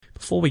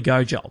before we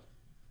go, Joel,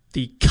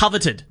 the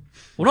coveted,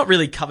 well, not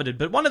really coveted,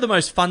 but one of the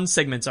most fun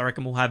segments I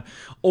reckon we'll have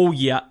all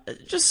year.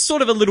 Just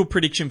sort of a little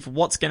prediction for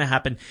what's going to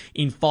happen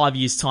in 5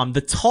 years' time.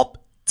 The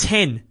top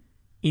 10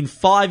 in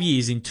 5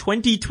 years, in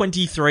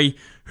 2023,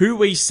 who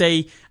we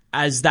see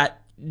as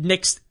that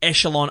next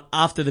echelon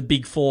after the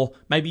Big Four.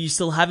 Maybe you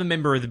still have a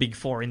member of the Big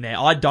Four in there.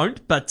 I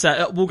don't, but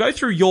we'll go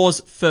through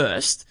yours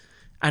first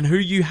and who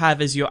you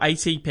have as your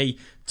ATP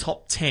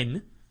top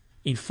 10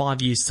 in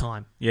 5 years'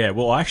 time. Yeah,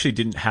 well, I actually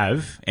didn't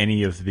have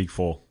any of the Big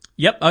Four.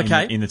 Yep,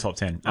 okay. In the top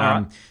 10.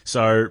 Right.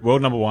 So,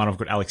 world number one, I've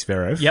got Alex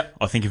Zverev. Yep.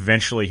 I think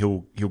eventually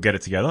he'll get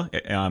it together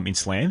in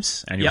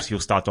slams, and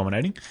he'll start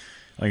dominating.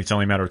 I think it's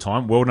only a matter of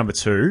time. World number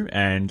two,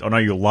 and I know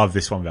you'll love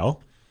this one,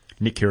 Val,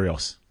 Nick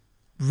Kyrgios.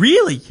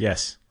 Really?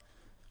 Yes.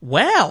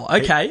 Wow,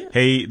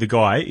 okay. The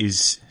guy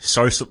is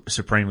so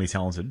supremely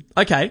talented.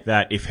 Okay.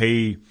 That if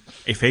he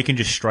can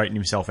just straighten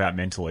himself out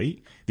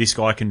mentally, this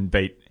guy can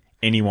beat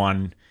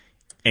anyone,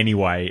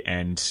 anyway,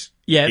 and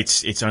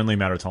it's only a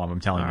matter of time, I'm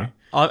telling you.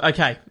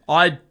 Okay.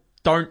 I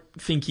don't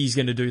think he's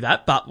going to do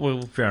that, but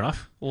fair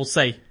enough. We'll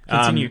see.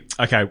 Continue.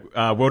 Okay.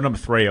 World number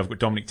three, I've got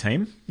Dominic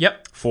Thiem.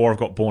 Yep. 4, I've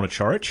got Borna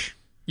Coric.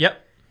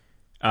 Yep.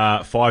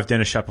 5,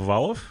 Denis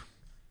Shapovalov.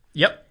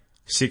 Yep.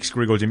 6,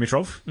 Grigor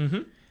Dimitrov.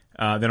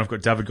 Mm-hmm. Then I've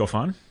got David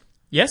Goffin.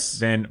 Yes.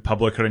 Then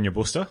Pablo Carreño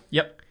Busta.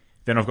 Yep.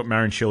 Then I've got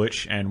Marin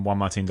Cilic and Juan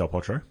Martín Del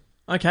Potro.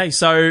 Okay,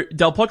 so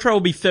Del Potro will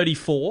be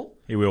 34.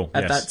 He will,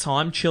 at that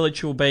time.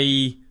 Cilic will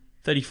be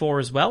 34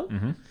 as well.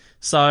 Mm-hmm.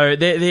 So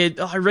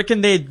I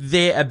reckon they're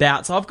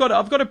thereabouts. I've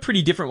got a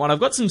pretty different one. I've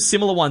got some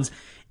similar ones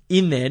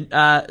in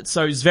there.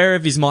 So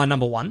Zverev is my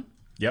number 1.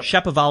 Yep.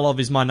 Shapovalov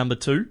is my number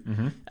 2.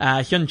 Mm-hmm.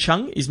 Hyun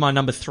Chung is my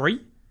number 3.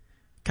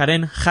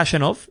 Karen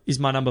Khachanov is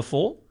my number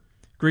 4.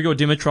 Grigor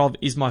Dimitrov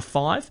is my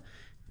 5.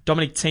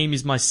 Dominic Thiem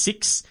is my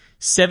 6.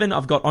 7,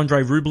 I've got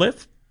Andrei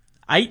Rublev.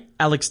 8,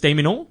 Alex de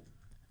Minaur.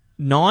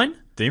 9.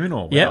 De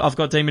Minaur, wow. Yeah, I've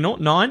got de Minaur.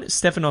 9,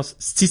 Stefanos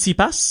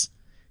Tsitsipas.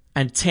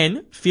 And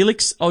 10,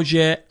 Felix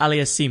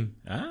Auger-Aliassime.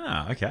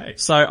 Ah, okay.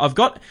 So I've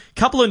got a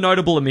couple of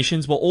notable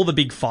omissions. Well, all the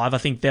big 5, I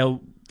think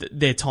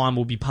their time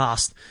will be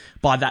past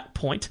by that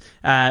point.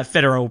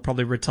 Federer will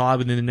probably retire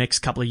within the next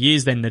couple of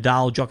years. Then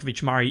Nadal,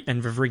 Djokovic, Murray,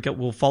 and Wawrinka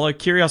will follow.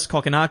 Kyrgios,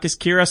 Kokkinakis.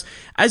 Kyrgios,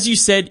 as you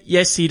said,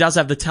 yes, he does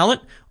have the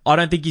talent. I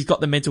don't think he's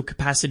got the mental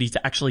capacity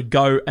to actually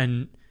go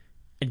and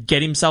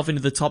get himself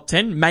into the top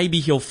 10. Maybe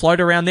he'll float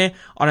around there.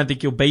 I don't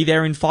think he'll be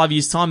there in 5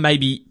 years' time.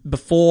 Maybe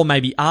before,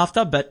 maybe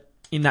after, but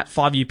in that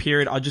 5-year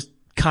period, I just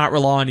can't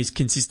rely on his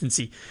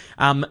consistency.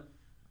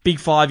 Big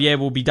 5,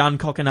 will be done.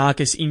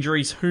 Kokkinakis,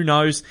 injuries, who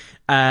knows?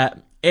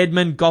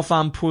 Edmund,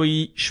 Goffin,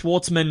 Pouille,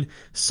 Schwartzman,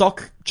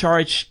 Sok,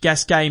 Coric,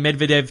 Gasquet,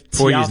 Medvedev,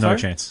 Pouille Tiafoe. is no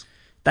chance.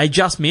 They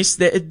just miss.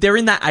 They're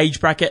in that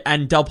age bracket,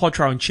 and Del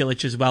Potro and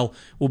Cilic as well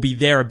will be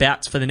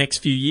thereabouts for the next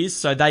few years,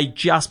 so they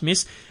just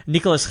miss.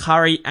 Nicholas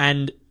Hurry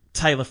and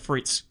Taylor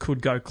Fritz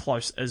could go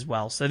close as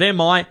well. So they're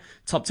my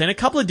top 10. A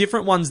couple of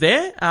different ones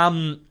there.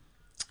 I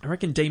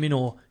reckon de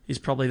Minaur is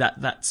probably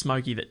that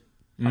smoky that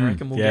I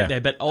reckon we'll get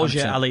there. But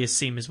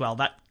Auger-Aliassime as well.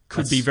 That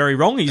could be very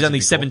wrong. He's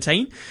only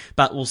 17,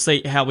 but we'll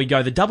see how we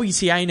go. The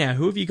WTA now,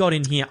 who have you got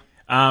in here?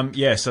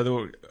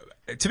 So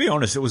to be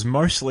honest, it was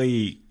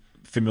mostly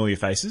familiar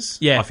faces,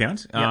 I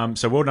found. Yep.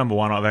 So world number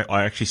 1,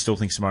 I actually still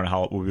think Simona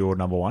Halep will be world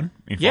number 1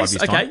 in 5 years'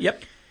 time.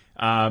 Yep.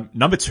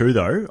 Number 2,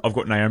 though, I've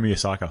got Naomi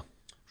Osaka.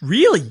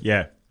 Really?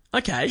 Yeah.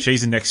 Okay.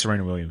 She's the next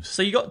Serena Williams.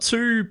 So you got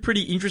 2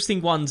 pretty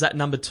interesting ones at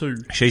number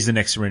 2. She's the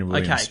next Serena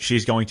Williams. Okay.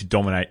 She's going to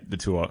dominate the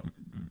tour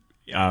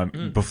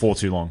before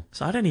too long.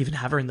 So I don't even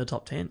have her in the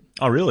top 10.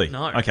 Oh, really?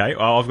 No. Okay,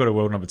 well, I've got a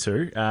world number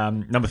 2.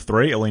 Number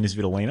 3, Alina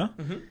Svitolina.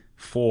 Mm-hmm.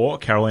 4,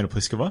 Karolina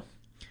Pliskova.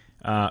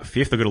 5th,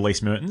 I've got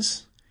Elise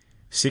Mertens.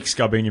 6,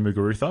 Garbina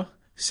Muguruza.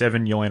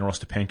 7, Yelena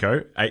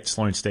Ostapenko. 8,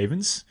 Sloane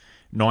Stephens.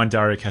 9,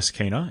 Daria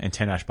Kasatkina. And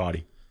 10, Ash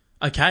Barty.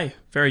 Okay,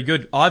 very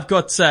good. I've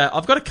got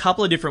a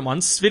couple of different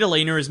ones.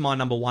 Svitolina is my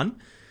number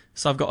 1.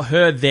 So I've got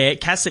her there.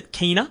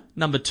 Kasatkina,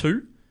 number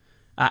 2.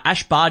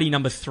 Ash Barty,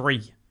 number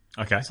 3.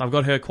 Okay. So I've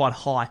got her quite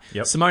high.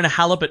 Yep. Simona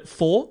Halep at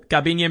 4.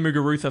 Garbina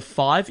Muguruza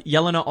 5.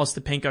 Yelena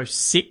Ostapenko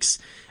 6.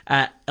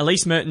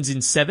 Elise Mertens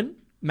in 7.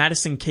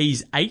 Madison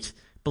Keys 8.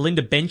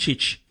 Belinda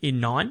Bencic in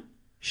 9.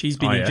 She's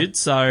been injured,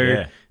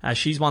 so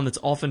she's one that's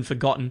often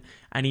forgotten.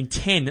 And in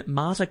 10,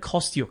 Marta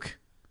Kostyuk.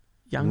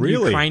 Young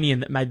Ukrainian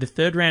that made the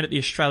 3rd round at the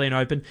Australian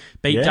Open,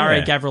 beat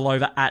Daria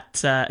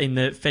Gavrilova in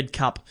the Fed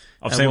Cup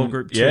World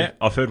Group 2. Yeah,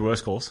 I've heard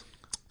worse calls.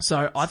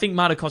 So I think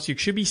Marta Kostyuk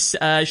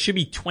should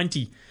be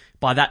 20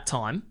 by that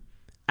time,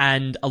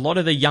 and a lot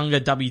of the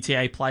younger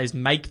WTA players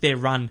make their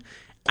run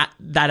at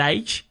that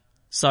age.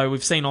 So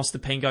we've seen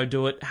Ostapenko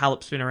do it.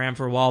 Halep's been around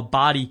for a while.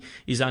 Barty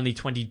is only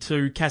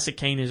 22.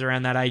 Kasatkina is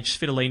around that age.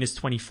 Svitolina's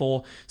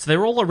 24. So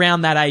they're all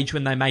around that age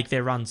when they make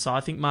their run. So I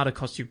think Marta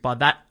Kostyuk by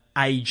that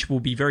age will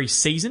be very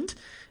seasoned.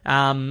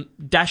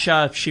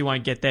 Dasha, she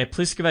won't get there.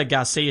 Pliskova,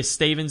 Garcia,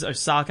 Stevens,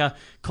 Osaka,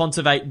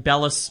 Kontaveit,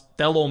 Bellis,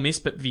 they'll all miss,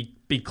 but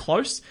be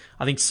close.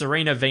 I think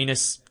Serena,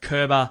 Venus,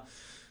 Kerber,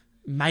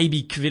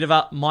 Maybe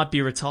Kvitova might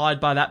be retired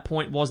by that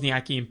point.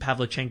 Wozniacki and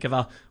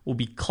Pavlyuchenkova will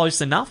be close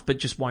enough, but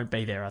just won't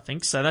be there, I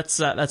think. So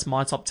that's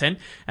my top 10.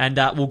 And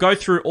we'll go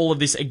through all of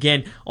this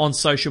again on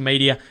social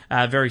media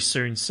very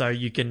soon, so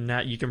you can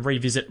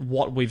revisit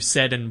what we've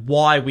said and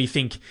why we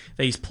think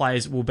these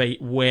players will be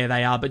where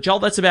they are. But Joel,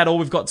 that's about all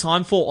we've got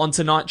time for on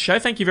tonight's show.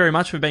 Thank you very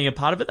much for being a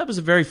part of it. That was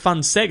a very fun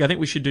seg. I think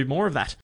we should do more of that.